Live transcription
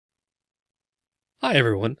Hi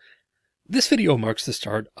everyone. This video marks the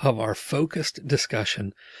start of our focused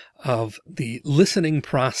discussion of the listening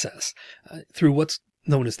process through what's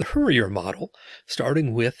known as the HURIER model,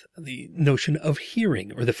 starting with the notion of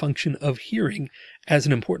hearing, or the function of hearing as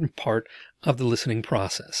an important part of the listening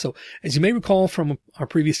process. So as you may recall from our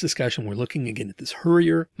previous discussion, we're looking again at this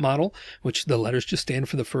HURIER model, which the letters just stand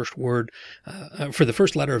for the first word, for the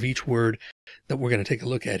first letter of each word that we're going to take a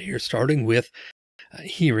look at here, starting with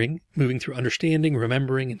hearing, moving through understanding,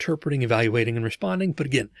 remembering, interpreting, evaluating, and responding. But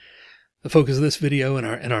again, the focus of this video and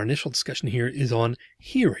our initial discussion here is on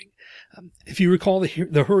hearing. If you recall the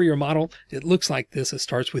HURIER model, it looks like this. It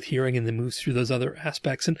starts with hearing and then moves through those other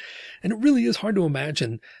aspects. And it really is hard to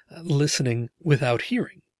imagine listening without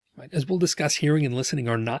hearing. Right? As we'll discuss, hearing and listening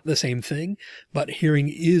are not the same thing, but hearing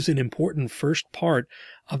is an important first part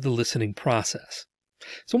of the listening process.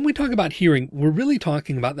 So when we talk about hearing, we're really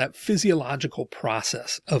talking about that physiological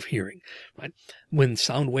process of hearing, right? When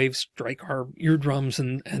sound waves strike our eardrums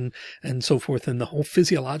and so forth, and the whole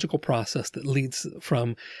physiological process that leads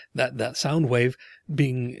from that sound wave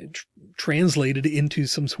being translated into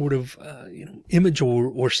some sort of image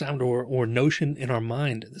or sound or notion in our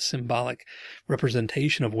mind, the symbolic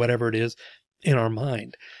representation of whatever it is in our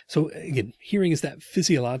mind. So again, hearing is that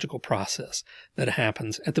physiological process that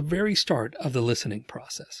happens at the very start of the listening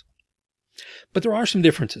process. But there are some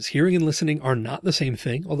differences. Hearing and listening are not the same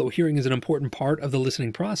thing. Although hearing is an important part of the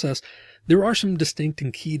listening process, there are some distinct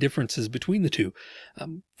and key differences between the two.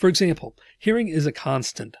 For example, hearing is a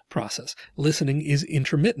constant process. Listening is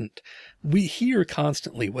intermittent. We hear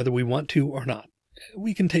constantly, whether we want to or not.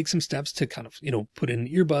 We can take some steps to kind of, put in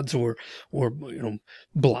earbuds or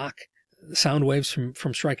block sound waves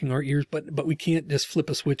from striking our ears, but we can't just flip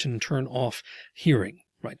a switch and turn off hearing,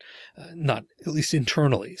 right? Not at least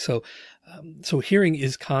internally. So hearing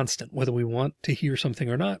is constant. Whether we want to hear something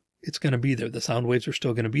or not, it's going to be there. The sound waves are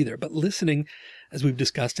still going to be there. But listening, as we've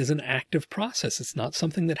discussed, is an active process. It's not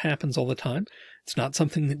something that happens all the time. It's not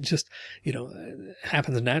something that just,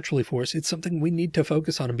 happens naturally for us. It's something we need to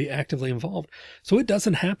focus on and be actively involved. So it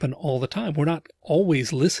doesn't happen all the time. We're not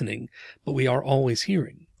always listening, but we are always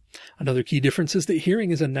hearing. Another key difference is that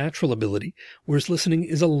hearing is a natural ability, whereas listening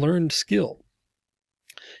is a learned skill.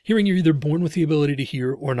 Hearing, you're either born with the ability to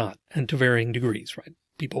hear or not, and to varying degrees, right?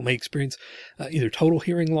 People may experience either total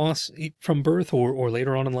hearing loss from birth or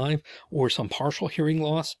later on in life, or some partial hearing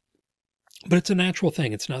loss. But it's a natural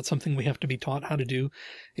thing. It's not something we have to be taught how to do.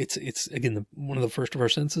 It's again, one of the first of our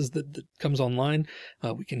senses that comes online.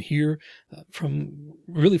 We can hear from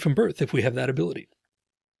birth if we have that ability.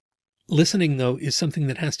 Listening, though, is something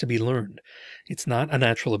that has to be learned. It's not a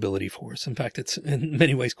natural ability for us. In fact, it's in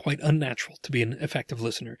many ways quite unnatural to be an effective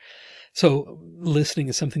listener. So listening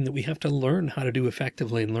is something that we have to learn how to do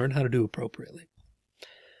effectively and learn how to do appropriately.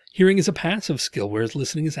 Hearing is a passive skill, whereas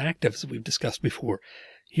listening is active, as we've discussed before.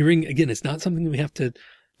 Hearing, again, is not something we have to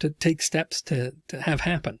take steps to have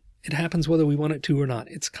happen. It happens whether we want it to or not.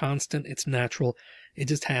 It's constant. It's natural. It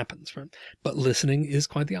just happens, right? But listening is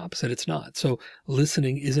quite the opposite. It's not. So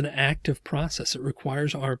listening is an active process. It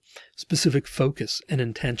requires our specific focus and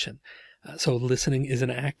intention. So listening is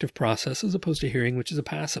an active process as opposed to hearing, which is a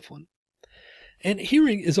passive one. And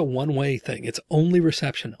hearing is a one-way thing. It's only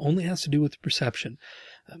reception, only has to do with perception.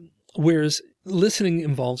 Whereas listening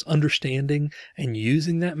involves understanding and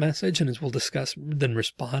using that message, and as we'll discuss, then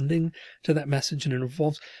responding to that message, and it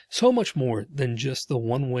involves so much more than just the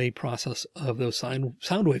one-way process of those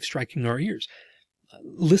sound waves striking our ears.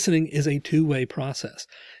 Listening is a two-way process.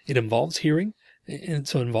 It involves hearing, and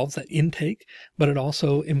so it involves that intake, but it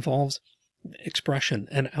also involves expression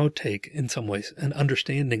and outtake in some ways, and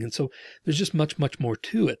understanding. And so there's just much more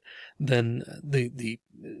to it than the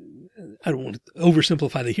I don't want to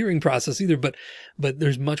oversimplify the hearing process either, but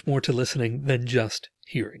there's much more to listening than just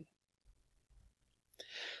hearing.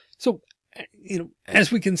 So as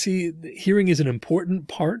we can see, hearing is an important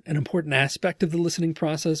part, an important aspect of the listening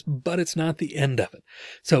process, but it's not the end of it.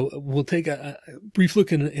 So we'll take a brief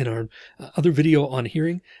look in our other video on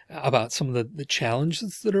hearing about some of the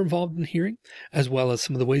challenges that are involved in hearing, as well as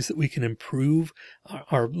some of the ways that we can improve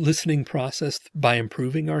our listening process by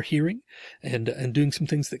improving our hearing and doing some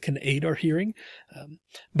things that can aid our hearing.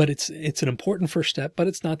 But it's an important first step, but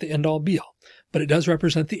it's not the end all be all. But it does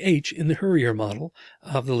represent the H in the HURIER model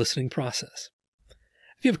of the listening process.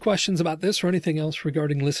 If you have questions about this or anything else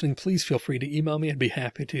regarding listening, please feel free to email me. I'd be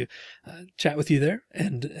happy to chat with you there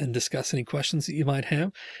and discuss any questions that you might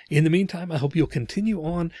have. In the meantime, I hope you'll continue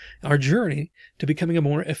on our journey to becoming a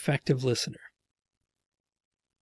more effective listener.